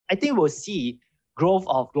I think we'll see growth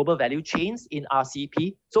of global value chains in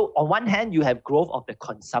RCEP. So on one hand, you have growth of the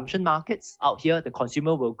consumption markets out here. The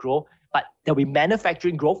consumer will grow, but there'll be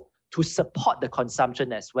manufacturing growth to support the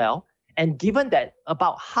consumption as well. And given that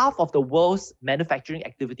about half of the world's manufacturing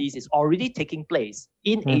activities is already taking place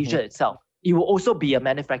in Asia itself, it will also be a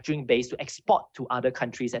manufacturing base to export to other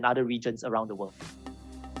countries and other regions around the world.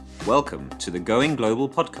 Welcome to the Going Global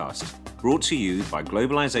podcast, brought to you by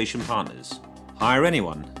Globalization Partners. Hire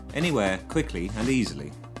anyone, anywhere, quickly and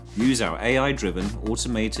easily. Use our AI-driven,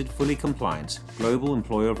 automated, fully compliant global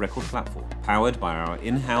employer of record platform, powered by our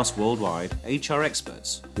in-house worldwide HR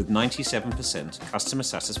experts with 97% customer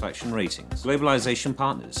satisfaction ratings. Globalization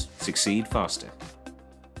Partners. Succeed faster.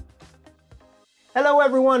 Hello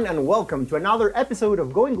everyone and welcome to another episode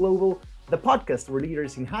of Going Global, the podcast where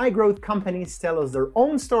leaders in high-growth companies tell us their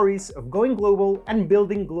own stories of going global and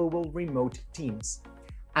building global remote teams.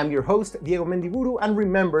 I'm your host, Diego Mendiburu, and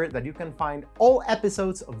remember that you can find all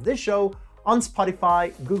episodes of this show on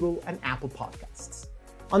Spotify, Google, and Apple Podcasts.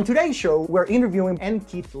 On today's show, we're interviewing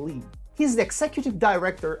Ankit Lee. He's the Executive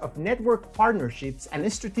Director of Network Partnerships and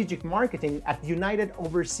Strategic Marketing at United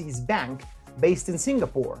Overseas Bank, based in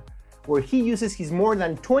Singapore, where he uses his more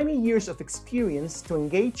than 20 years of experience to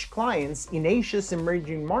engage clients in Asia's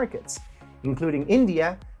emerging markets, including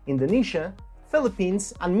India, Indonesia,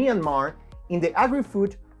 Philippines, and Myanmar, in the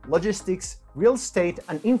agri-food, logistics, real estate,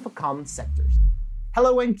 and infocom sectors.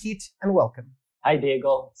 Hello, Ankit, and welcome. Hi,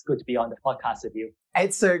 Diego. It's good to be on the podcast with you.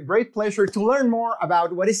 It's a great pleasure to learn more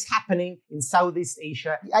about what is happening in Southeast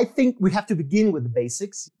Asia. I think we have to begin with the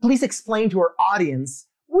basics. Please explain to our audience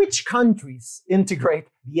which countries integrate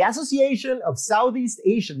the Association of Southeast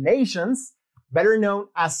Asian Nations, better known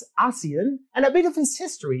as ASEAN, and a bit of its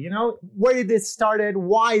history, where did it started,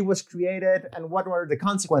 why it was created, and what were the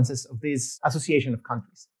consequences of this association of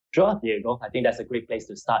countries? Sure, Diego. I think that's a great place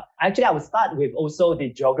to start. Actually, I would start with also the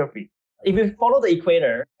geography. If you follow the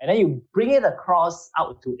equator and then you bring it across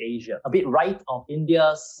out to Asia, a bit right of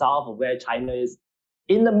India, south of where China is,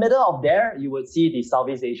 in the middle of there, you would see the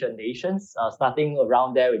Southeast Asian nations, starting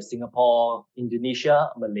around there with Singapore, Indonesia,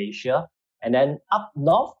 Malaysia, and then up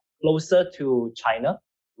north, closer to China,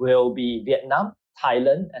 will be Vietnam,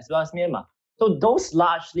 Thailand, as well as Myanmar. So those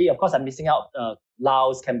largely, of course, I'm missing out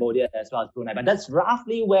Laos, Cambodia, as well as Brunei, but that's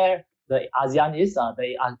roughly where the ASEAN is,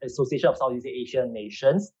 the Association of Southeast Asian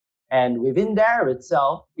Nations. And within there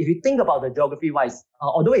itself, if you think about the geography-wise,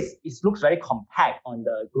 although it looks very compact on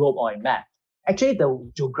the globe or a map, actually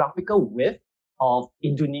the geographical width of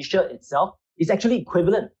Indonesia itself is actually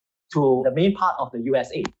equivalent to the main part of the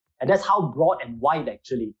USA. And that's how broad and wide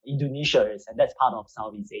actually Indonesia is, and that's part of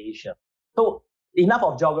Southeast Asia. So enough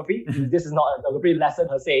of geography. This is not a geography lesson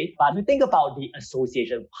per se, but we think about the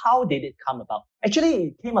association. How did it come about? Actually,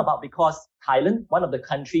 it came about because Thailand, one of the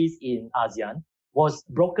countries in ASEAN, was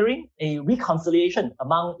brokering a reconciliation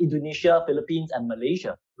among Indonesia, Philippines, and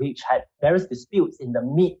Malaysia, which had various disputes in the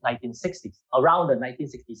mid-1960s, around the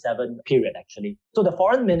 1967 period, actually. So the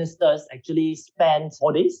foreign ministers actually spent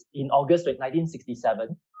 4 days in August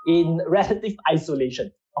 1967 in relative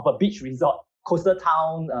isolation of a beach resort, coastal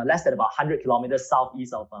town, less than about 100 kilometers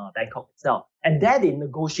southeast of Bangkok itself. And there they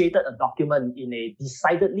negotiated a document in a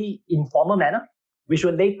decidedly informal manner, which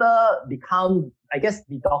would later become,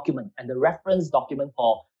 the document and the reference document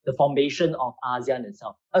for the formation of ASEAN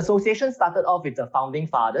itself. Association started off with the founding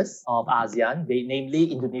fathers of ASEAN,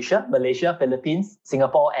 namely Indonesia, Malaysia, Philippines,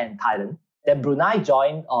 Singapore, and Thailand. Then Brunei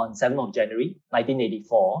joined on 7th of January,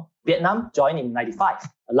 1984. Vietnam joined in 95.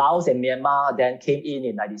 Laos and Myanmar then came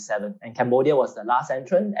in 97. And Cambodia was the last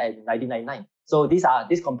entrant in 1999. So these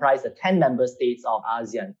comprise the 10 member states of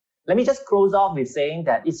ASEAN. Let me just close off with saying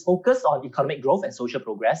that it's focused on economic growth and social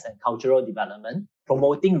progress and cultural development,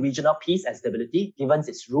 promoting regional peace and stability, given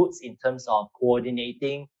its roots in terms of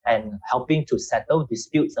coordinating and helping to settle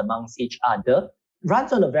disputes amongst each other,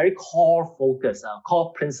 runs on a very core focus,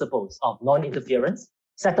 core principles of non-interference,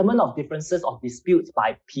 settlement of differences of disputes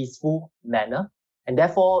by peaceful manner, and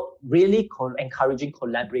therefore really encouraging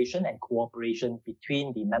collaboration and cooperation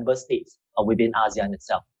between the member states within ASEAN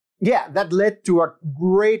itself. Yeah, that led to a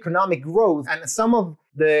great economic growth. And some of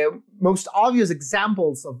the most obvious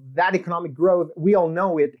examples of that economic growth, we all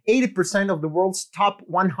know it. 80% of the world's top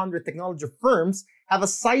 100 technology firms have a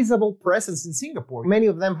sizable presence in Singapore. Many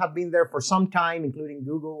of them have been there for some time, including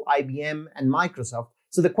Google, IBM, and Microsoft.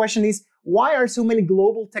 So the question is, why are so many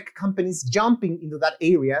global tech companies jumping into that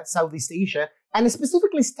area, Southeast Asia, and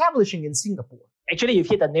specifically establishing in Singapore? Actually, you've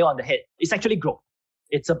hit the nail on the head. It's actually growth.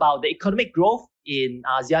 It's about the economic growth in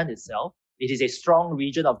ASEAN itself It is a strong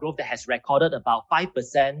region of growth that has recorded about 5%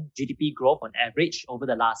 GDP growth on average over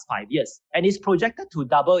the last 5 years. And it's projected to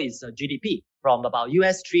double its GDP from about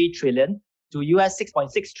US 3 trillion to US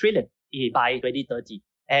 6.6 trillion by 2030.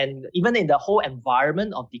 And even in the whole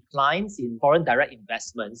environment of declines in foreign direct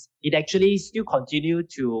investments, it actually still continued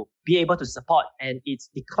to be able to support, and its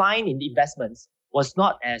decline in investments was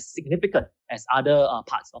not as significant as other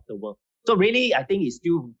parts of the world. So really, I think it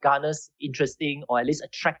still garners interesting or at least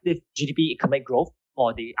attractive GDP economic growth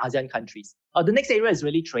for the ASEAN countries. The next area is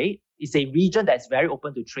really trade. It's a region that's very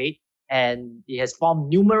open to trade, and it has formed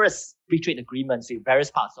numerous free trade agreements with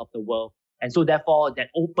various parts of the world. And so therefore, that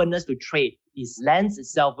openness to trade lends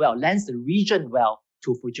the region well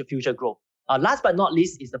to future growth. Last but not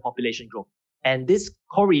least is the population growth. And this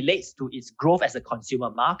correlates to its growth as a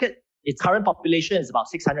consumer market. Its current population is about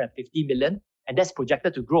 650 million, and that's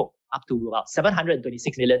projected to grow up to about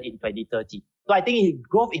 726 million in 2030. So I think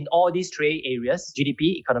growth in all these trade areas,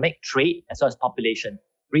 GDP, economic, trade, as well as population,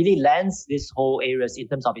 really lends this whole areas in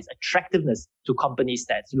terms of its attractiveness to companies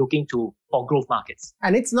that's looking for growth markets.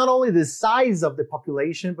 And it's not only the size of the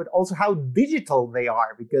population, but also how digital they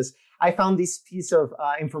are, because I found this piece of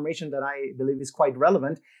information that I believe is quite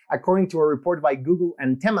relevant. According to a report by Google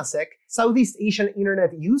and Temasek, Southeast Asian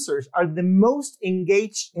internet users are the most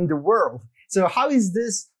engaged in the world. So how is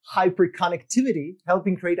this hyperconnectivity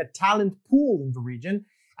helping create a talent pool in the region,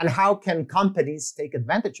 and how can companies take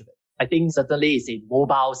advantage of it? I think certainly it's a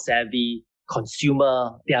mobile savvy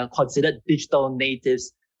consumer. They are considered digital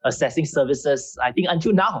natives, accessing services, I think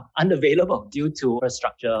until now, unavailable due to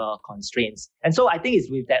infrastructure constraints. And so I think it's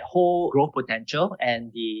with that whole growth potential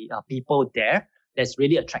and the people there that's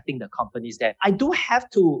really attracting the companies there. I do have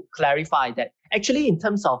to clarify that actually in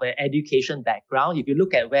terms of an education background, if you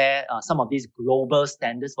look at where some of these global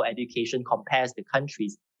standards for education compares the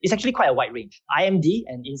countries, it's actually quite a wide range. IMD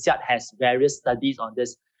and INSEAD has various studies on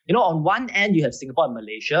this. On one end, you have Singapore and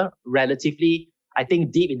Malaysia, relatively, I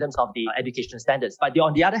think, deep in terms of the education standards. But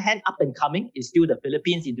on the other hand, up and coming is still the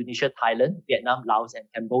Philippines, Indonesia, Thailand, Vietnam, Laos, and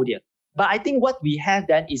Cambodia. But I think what we have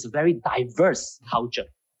then is a very diverse culture.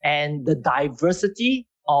 And the diversity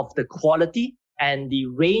of the quality and the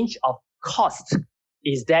range of cost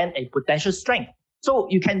is then a potential strength. So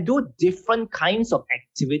you can do different kinds of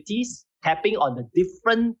activities, tapping on the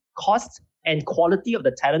different costs and quality of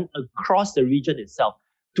the talent across the region itself,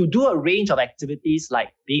 to do a range of activities like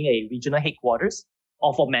being a regional headquarters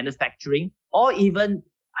or for manufacturing, or even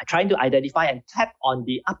trying to identify and tap on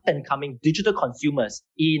the up and coming digital consumers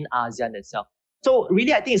in ASEAN itself. So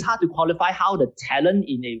really, I think it's hard to qualify how the talent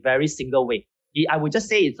in a very single way. I would just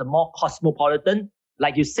say it's a more cosmopolitan,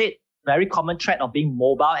 like you said, very common trait of being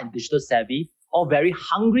mobile and digital savvy, or very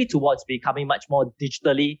hungry towards becoming much more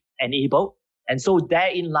digitally enabled. And so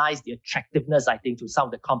therein lies the attractiveness, I think, to some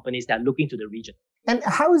of the companies that are looking to the region. And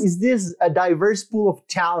how is this a diverse pool of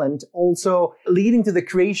talent also leading to the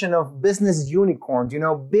creation of business unicorns,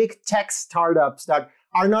 big tech startups that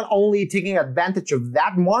are not only taking advantage of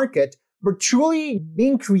that market, but truly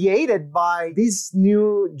being created by this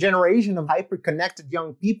new generation of hyper-connected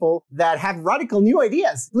young people that have radical new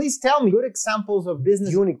ideas? Please tell me good examples of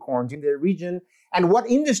business unicorns in the region, and what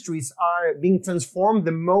industries are being transformed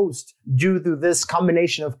the most due to this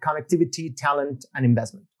combination of connectivity, talent, and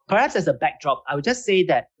investment. Perhaps as a backdrop, I would just say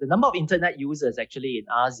that the number of internet users actually in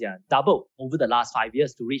ASEAN doubled over the last 5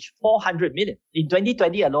 years to reach 400 million. In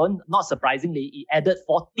 2020 alone, not surprisingly, it added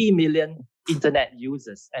 40 million internet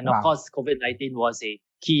users. And of course, COVID-19 was a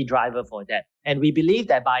key driver for that. And we believe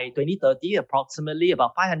that by 2030, approximately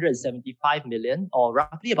about 575 million, or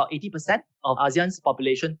roughly about 80% of ASEAN's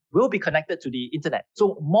population, will be connected to the internet.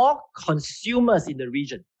 So more consumers in the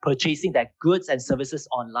region purchasing their goods and services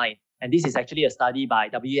online. And this is actually a study by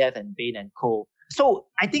WEF and Bain & Co. So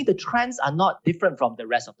I think the trends are not different from the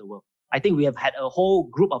rest of the world. I think we have had a whole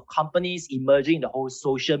group of companies emerging in the whole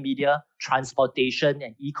social media, transportation,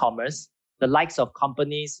 and e-commerce. The likes of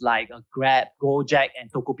companies like Grab, Gojek,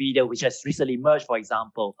 and Tokopedia, which has recently merged, for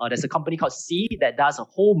example. There's a company called Sea that does a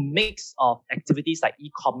whole mix of activities like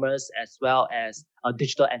e-commerce as well as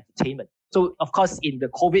digital entertainment. So, of course, in the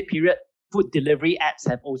COVID period, food delivery apps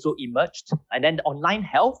have also emerged. And then online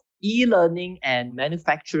health, e-learning, and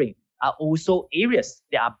manufacturing are also areas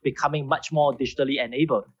that are becoming much more digitally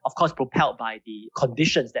enabled, of course, propelled by the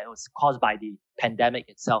conditions that was caused by the pandemic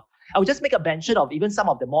itself. I would just make a mention of even some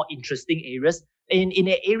of the more interesting areas in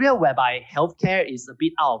an area whereby healthcare is a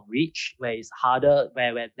bit out of reach, where it's harder,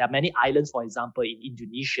 where there are many islands, for example, in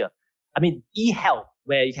Indonesia. I mean, e-health,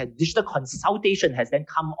 where you can digital consultation has then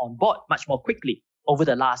come on board much more quickly over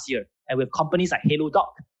the last year. And with companies like HaloDoc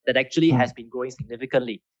that actually has been growing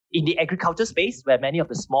significantly. In the agriculture space, where many of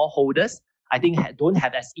the smallholders I think don't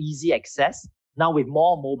have as easy access. Now with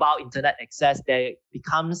more mobile internet access, there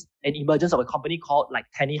becomes an emergence of a company called like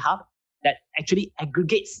TennyHub that actually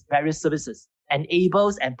aggregates various services,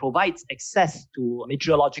 enables and provides access to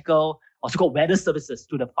meteorological or so-called weather services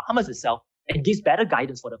to the farmers itself, and gives better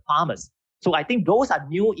guidance for the farmers. So I think those are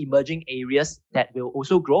new emerging areas that will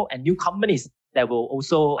also grow, and new companies that will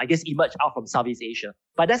also, I guess, emerge out from Southeast Asia.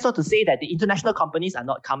 But that's not to say that the international companies are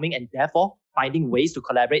not coming and therefore finding ways to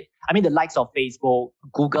collaborate. I mean, the likes of Facebook,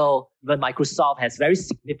 Google, even Microsoft has very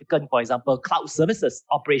significant, for example, cloud services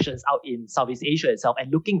operations out in Southeast Asia itself and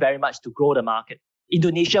looking very much to grow the market.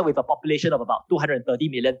 Indonesia, with a population of about 230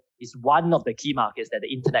 million, is one of the key markets that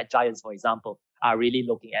the internet giants, for example, are really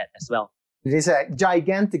looking at as well. It is a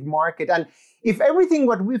gigantic market. And if everything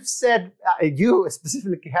what we've said, you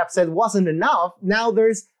specifically have said, wasn't enough, now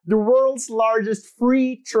there's the world's largest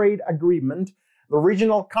free trade agreement, the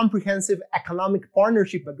Regional Comprehensive Economic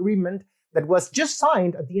Partnership Agreement that was just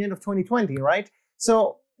signed at the end of 2020, right?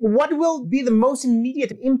 So what will be the most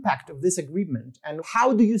immediate impact of this agreement, and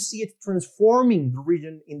how do you see it transforming the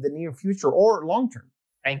region in the near future or long term?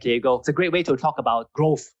 Thank you, Diego. It's a great way to talk about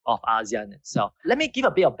growth of ASEAN itself. Let me give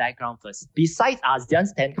a bit of background first. Besides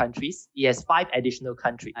ASEAN's 10 countries, it has 5 additional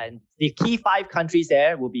countries. And the key 5 countries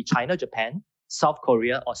there will be China, Japan, South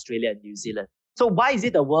Korea, Australia, and New Zealand. So why is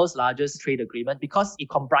it the world's largest trade agreement? Because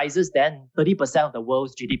it comprises then 30% of the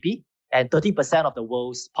world's GDP and 30% of the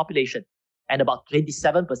world's population and about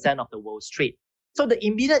 27% of the world's trade. So the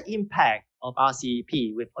immediate impact of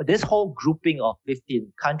RCEP with this whole grouping of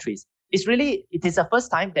 15 countries it is the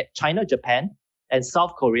first time that China, Japan, and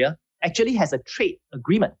South Korea actually has a trade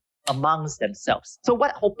agreement amongst themselves. So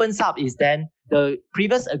what opens up is then the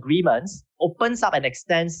previous agreements opens up and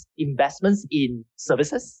extends investments in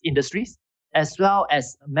services industries as well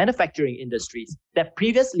as manufacturing industries that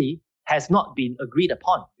previously has not been agreed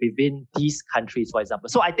upon within these countries, for example.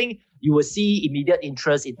 So I think you will see immediate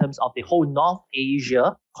interest in terms of the whole North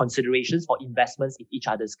Asia considerations for investments in each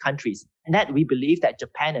other's countries. And that we believe that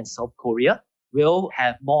Japan and South Korea will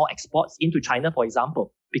have more exports into China, for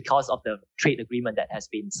example, because of the trade agreement that has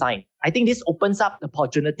been signed. I think this opens up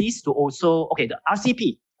opportunities to also, the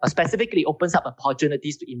RCEP specifically opens up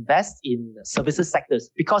opportunities to invest in services sectors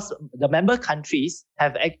because the member countries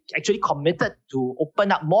have actually committed to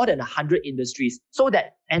open up more than 100 industries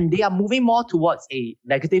and they are moving more towards a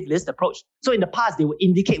negative list approach. So in the past, they would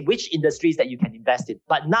indicate which industries that you can invest in.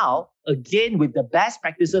 But now, again, with the best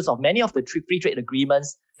practices of many of the free trade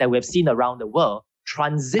agreements that we have seen around the world,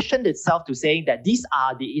 transitioned itself to saying that these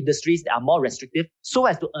are the industries that are more restrictive so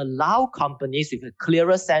as to allow companies with a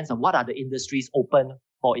clearer sense of what are the industries open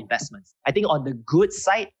for investments. I think on the goods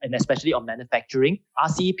side, and especially on manufacturing,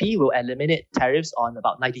 RCEP will eliminate tariffs on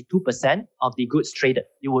about 92% of the goods traded.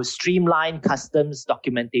 It will streamline customs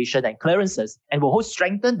documentation and clearances and will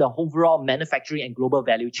strengthen the overall manufacturing and global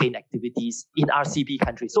value chain activities in RCEP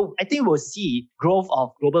countries. So I think we'll see growth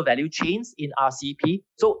of global value chains in RCEP.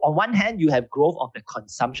 So on one hand, you have growth of the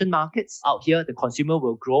consumption markets out here. The consumer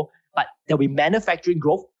will grow, but there'll be manufacturing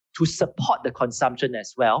growth to support the consumption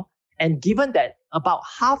as well. And given that about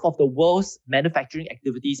half of the world's manufacturing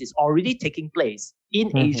activities is already taking place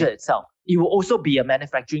in Asia itself, it will also be a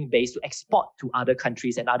manufacturing base to export to other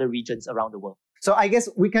countries and other regions around the world. So I guess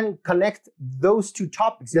we can connect those two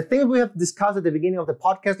topics. The thing we have discussed at the beginning of the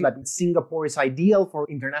podcast, like Singapore is ideal for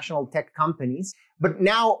international tech companies. But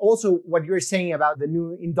now also what you're saying about the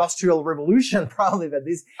new industrial revolution, probably that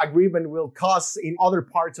this agreement will cause in other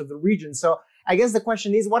parts of the region. So I guess the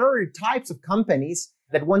question is, what are the types of companies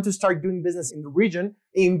that want to start doing business in the region?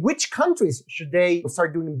 In which countries should they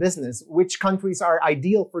start doing business? Which countries are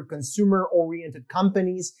ideal for consumer-oriented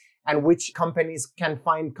companies? And which companies can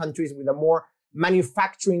find countries with a more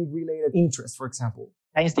manufacturing-related interest, for example?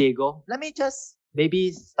 Thanks, Diego. Let me just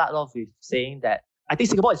maybe start off with saying that I think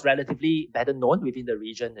Singapore is relatively better known within the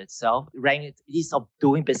region itself. Ranked ease of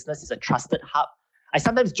doing business, is a trusted hub. I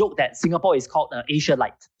sometimes joke that Singapore is called Asia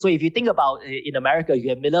Light. So if you think about in America, you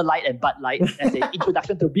have Miller Lite and Bud Light as an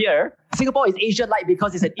introduction to beer. Singapore is Asia Light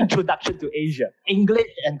because it's an introduction to Asia. English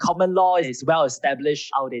and common law is well established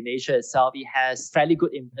out in Asia itself. It has fairly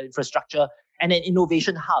good infrastructure and an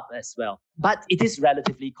innovation hub as well. But it is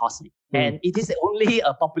relatively costly. And it is only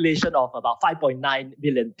a population of about 5.9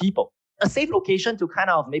 million people. A safe location to kind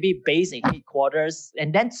of maybe base a headquarters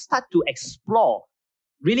and then start to explore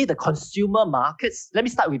really the consumer markets. Let me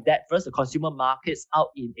start with that first, the consumer markets out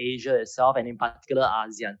in Asia itself and in particular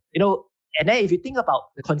ASEAN. And then if you think about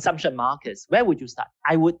the consumption markets, where would you start?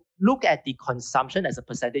 I would look at the consumption as a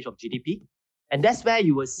percentage of GDP. And that's where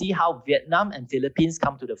you will see how Vietnam and Philippines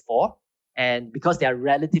come to the fore. And because they are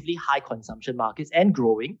relatively high consumption markets and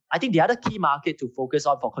growing, I think the other key market to focus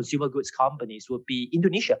on for consumer goods companies would be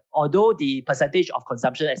Indonesia. Although the percentage of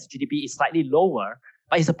consumption as GDP is slightly lower,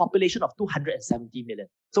 but it's a population of 270 million.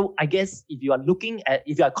 So I guess if you are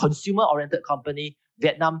a consumer-oriented company,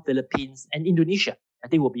 Vietnam, Philippines, and Indonesia, I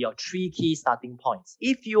think will be your three key starting points.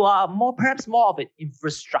 If you are perhaps more of an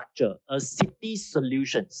infrastructure, a city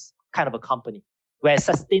solutions kind of a company, where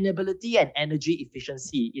sustainability and energy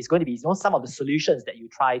efficiency is going to be some of the solutions that you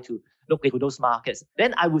try to look into those markets,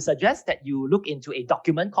 then I would suggest that you look into a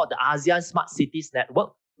document called the ASEAN Smart Cities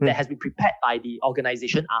Network that has been prepared by the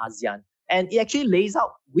organization ASEAN. And it actually lays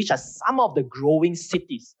out which are some of the growing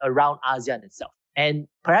cities around ASEAN itself. And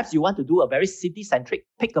perhaps you want to do a very city-centric,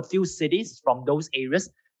 pick a few cities from those areas,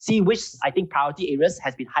 see which I think priority areas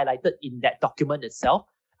has been highlighted in that document itself,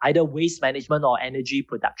 either waste management or energy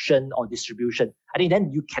production or distribution. I think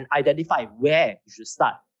then you can identify where you should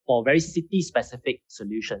start for very city-specific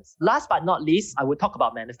solutions. Last but not least, I would talk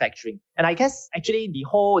about manufacturing. And I guess actually the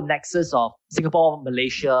whole nexus of Singapore,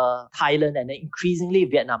 Malaysia, Thailand, and then increasingly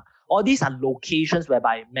Vietnam, all these are locations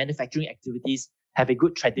whereby manufacturing activities have a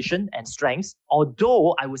good tradition and strengths.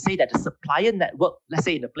 Although I would say that the supplier network, let's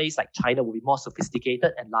say in a place like China, will be more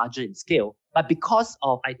sophisticated and larger in scale. But because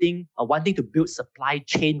of, I think, wanting to build supply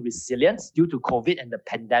chain resilience due to COVID and the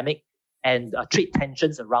pandemic and trade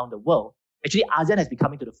tensions around the world, actually ASEAN has been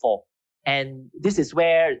coming to the fore. And this is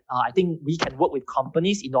where I think we can work with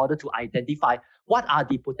companies in order to identify what are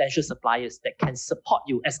the potential suppliers that can support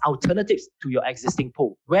you as alternatives to your existing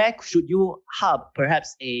pool. Where should you hub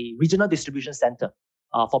perhaps a regional distribution center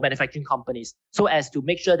for manufacturing companies so as to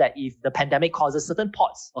make sure that if the pandemic causes certain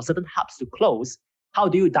ports or certain hubs to close, how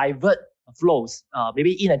do you divert flows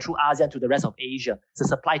maybe in and through ASEAN to the rest of Asia? It's a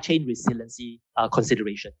supply chain resiliency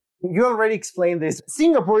consideration. You already explained this.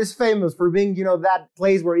 Singapore is famous for being, that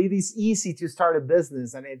place where it is easy to start a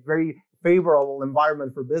business and a very favorable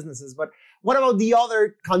environment for businesses. But what about the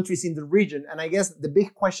other countries in the region? And I guess the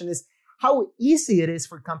big question is how easy it is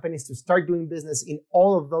for companies to start doing business in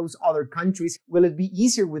all of those other countries. Will it be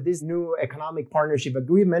easier with this new economic partnership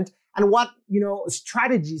agreement? And what,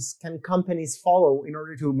 strategies can companies follow in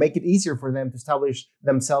order to make it easier for them to establish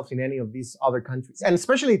themselves in any of these other countries? And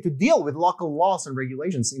especially to deal with local laws and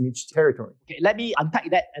regulations in each territory. Okay, let me unpack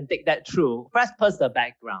that and take that through. First, the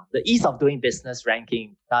background. The ease of doing business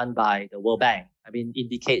ranking done by the World Bank,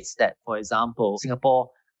 indicates that, for example, Singapore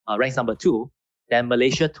ranks number 2, then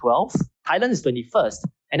Malaysia 12th, Thailand is 21st,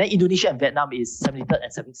 and then Indonesia and Vietnam is 73rd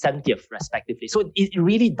and 70th respectively. So it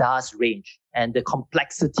really does range. And the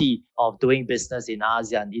complexity of doing business in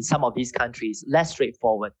ASEAN in some of these countries, less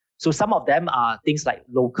straightforward. So some of them are things like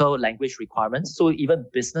local language requirements. So even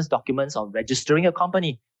business documents or registering a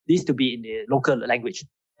company needs to be in the local language.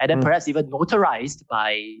 And then perhaps even notarized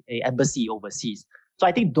by an embassy overseas. So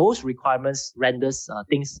I think those requirements renders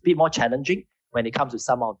things a bit more challenging when it comes to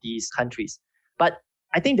some of these countries. But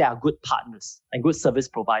I think there are good partners and good service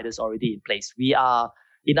providers already in place. We are,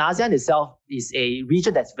 in ASEAN itself, is a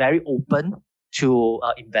region that's very open to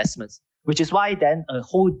investments, which is why then a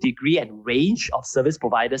whole degree and range of service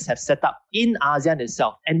providers have set up in ASEAN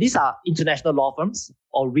itself. And these are international law firms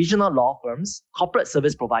or regional law firms, corporate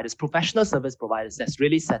service providers, professional service providers that's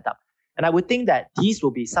really set up. And I would think that these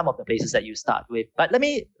will be some of the places that you start with. But let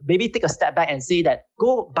me maybe take a step back and say that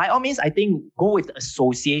by all means, I think go with the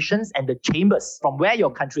associations and the chambers from where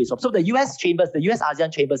your country is from. So the US chambers, the US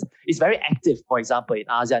ASEAN chambers is very active, for example, in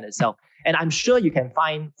ASEAN itself. And I'm sure you can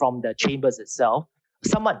find from the chambers itself,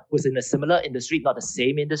 someone who's in a similar industry, not the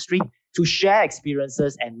same industry, to share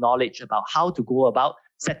experiences and knowledge about how to go about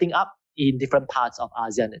setting up in different parts of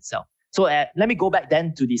ASEAN itself. So let me go back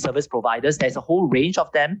then to the service providers. There's a whole range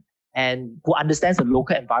of them, and who understands the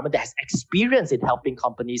local environment, that has experience in helping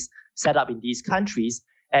companies set up in these countries.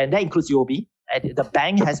 And that includes UOB. And the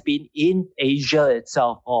bank has been in Asia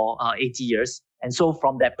itself for 80 years. And so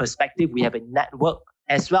from that perspective, we have a network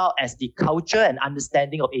as well as the culture and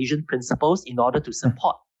understanding of Asian principles in order to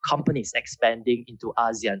support companies expanding into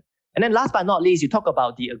ASEAN. And then last but not least, you talk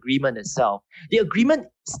about the agreement itself. The agreement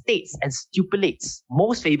states and stipulates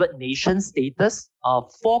most favored nation status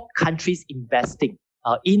for countries investing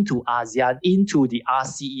into ASEAN, into the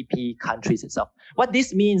RCEP countries itself. What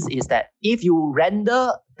this means is that if you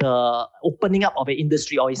render the opening up of an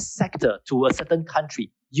industry or a sector to a certain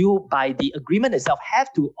country, you, by the agreement itself,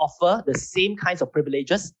 have to offer the same kinds of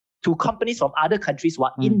privileges to companies from other countries who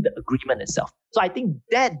are in the agreement itself. So I think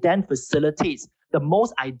that then facilitates the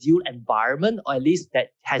most ideal environment, or at least that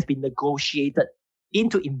has been negotiated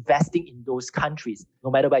into investing in those countries, no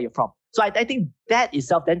matter where you're from. So I think that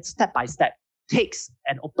itself then step by step takes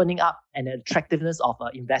an opening up and an attractiveness of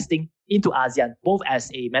investing into ASEAN, both as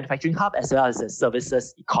a manufacturing hub as well as a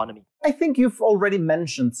services economy. I think you've already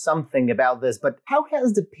mentioned something about this, but how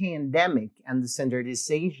has the pandemic and the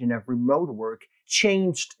standardization of remote work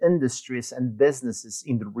changed industries and businesses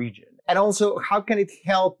in the region? And also, how can it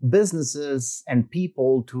help businesses and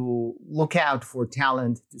people to look out for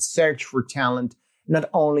talent, to search for talent, not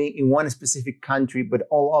only in one specific country, but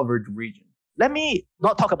all over the region? Let me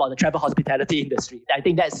not talk about the travel hospitality industry. I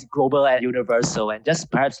think that's global and universal, and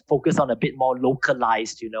just perhaps focus on a bit more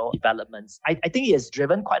localized, developments. I think it has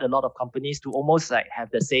driven quite a lot of companies to almost like have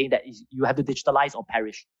the saying that you have to digitalize or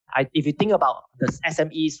perish. If you think about the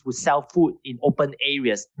SMEs who sell food in open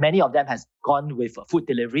areas, many of them has gone with food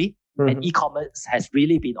delivery, and e-commerce has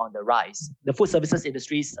really been on the rise. The food services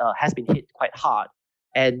industries has been hit quite hard.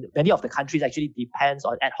 And many of the countries actually depends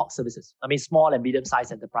on ad hoc services. I mean, small and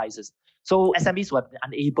medium-sized enterprises. So SMEs who have been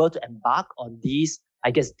unable to embark on these,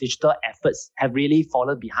 digital efforts have really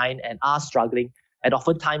fallen behind and are struggling. And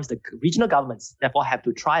oftentimes the regional governments therefore have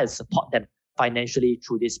to try and support them financially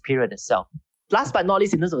through this period itself. Last but not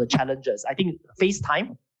least, in terms of the challenges, I think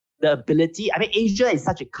FaceTime, the ability, Asia is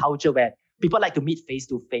such a culture where people like to meet face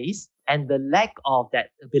to face, and the lack of that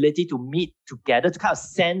ability to meet together to kind of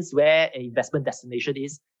sense where an investment destination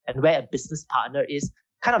is and where a business partner is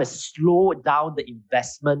kind of has slowed down the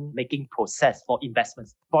investment making process for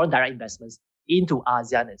investments, foreign direct investments into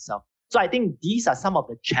ASEAN itself. So I think these are some of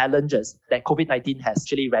the challenges that COVID-19 has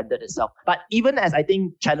actually rendered itself. But even as I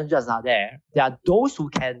think challenges are there are those who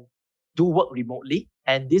can do work remotely,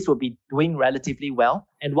 and this will be doing relatively well.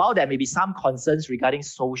 And while there may be some concerns regarding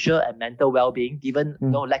social and mental well-being, given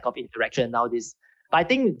no lack of interaction nowadays, but I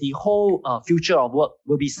think the whole future of work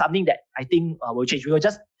will be something that I think will change. We were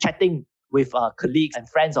just chatting with colleagues and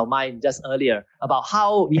friends of mine just earlier about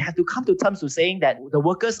how we have to come to terms with saying that the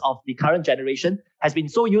workers of the current generation has been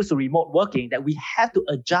so used to remote working that we have to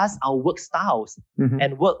adjust our work styles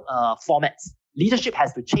and work formats. Leadership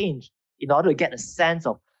has to change in order to get a sense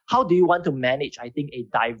of how do you want to manage, I think, a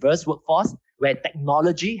diverse workforce where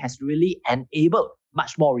technology has really enabled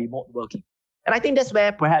much more remote working. And I think that's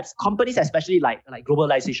where perhaps companies, especially like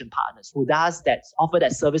globalization partners, who offer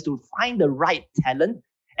that service to find the right talent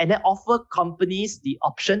and then offer companies the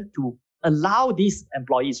option to allow these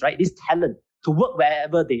employees, right, this talent to work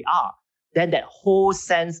wherever they are. Then that whole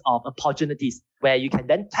sense of opportunities where you can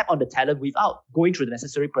then tap on the talent without going through the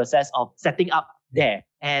necessary process of setting up there.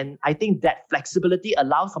 And I think that flexibility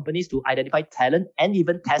allows companies to identify talent and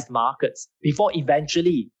even test markets before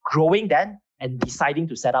eventually growing them and deciding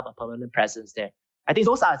to set up a permanent presence there. I think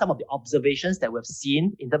those are some of the observations that we've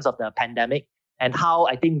seen in terms of the pandemic and how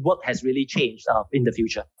I think work has really changed in the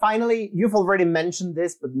future. Finally, you've already mentioned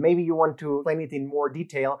this, but maybe you want to explain it in more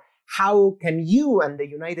detail. How can you and the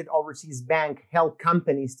United Overseas Bank help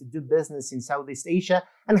companies to do business in Southeast Asia?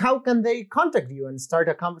 And how can they contact you and start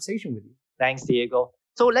a conversation with you? Thanks, Diego.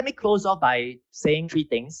 So let me close off by saying three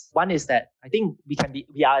things. One is that I think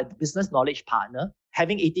we are a business knowledge partner.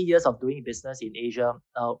 Having 80 years of doing business in Asia,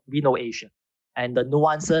 we know Asia. And the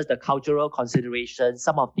nuances, the cultural considerations,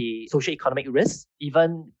 some of the socio-economic risks,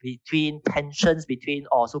 even between tensions between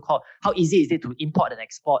or so-called, how easy is it to import and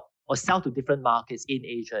export or sell to different markets in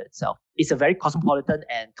Asia itself. It's a very cosmopolitan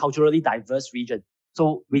and culturally diverse region.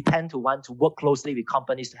 So we tend to want to work closely with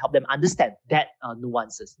companies to help them understand that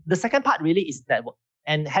nuances. The second part really is network.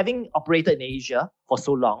 And having operated in Asia for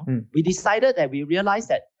so long, we decided that we realized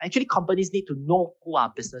that actually companies need to know who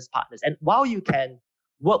are business partners. And while you can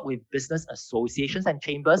work with business associations and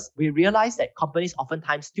chambers, we realized that companies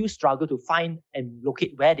oftentimes still struggle to find and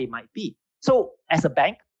locate where they might be. So as a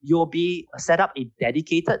bank, you'll be set up a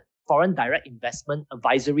dedicated foreign direct investment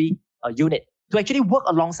advisory unit to actually work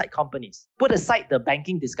alongside companies. Put aside the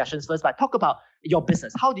banking discussions first, but talk about your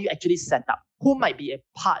business. How do you actually set up? Who might be a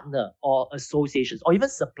partner or associations or even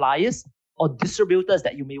suppliers or distributors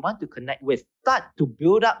that you may want to connect with? Start to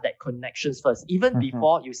build up that connections first, even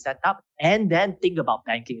before you set up, and then think about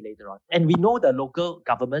banking later on. And we know the local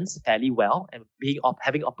governments fairly well and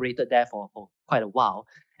having operated there for quite a while.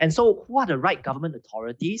 And so who are the right government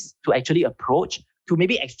authorities to actually approach to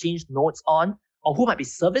maybe exchange notes on, or who might be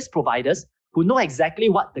service providers who know exactly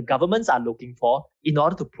what the governments are looking for in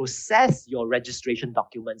order to process your registration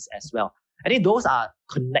documents as well. I think those are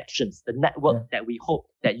connections, the network that we hope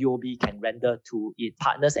that UOB can render to its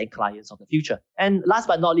partners and clients of the future. And last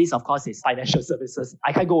but not least, of course, is financial services.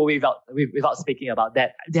 I can't go away without speaking about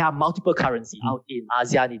that. There are multiple currencies out in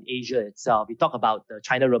ASEAN, in Asia itself. We talk about the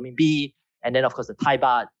China renminbi, and then of course the Thai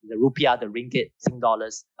baht, the rupiah, the ringgit, Sing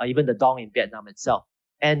dollars, even the dong in Vietnam itself.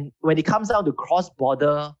 And when it comes down to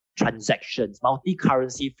cross-border transactions,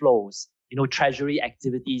 multi-currency flows, treasury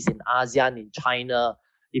activities in ASEAN, in China,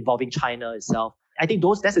 involving China itself. I think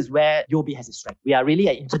that is where UOB has its strength. We are really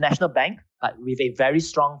an international bank, but with a very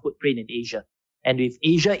strong footprint in Asia. And if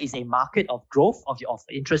Asia is a market of growth, of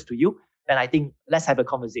interest to you, then I think let's have a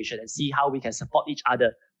conversation and see how we can support each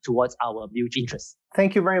other towards our mutual interests.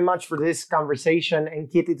 Thank you very much for this conversation,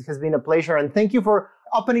 Ankit. It has been a pleasure. And thank you for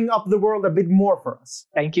opening up the world a bit more for us.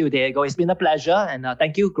 Thank you, Diego. It's been a pleasure. And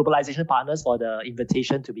thank you, Globalization Partners, for the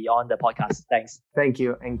invitation to be on the podcast. Thanks. Thank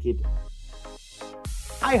you, Ankit.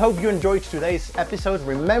 I hope you enjoyed today's episode.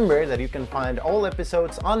 Remember that you can find all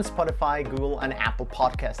episodes on Spotify, Google, and Apple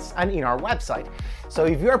Podcasts, and in our website. So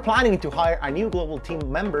if you're planning to hire a new global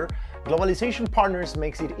team member, Globalization Partners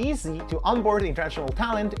makes it easy to onboard international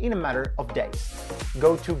talent in a matter of days.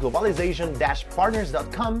 Go to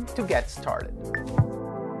globalization-partners.com to get started.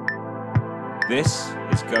 This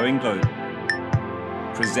is Going Global,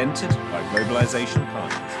 presented by Globalization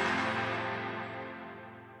Partners.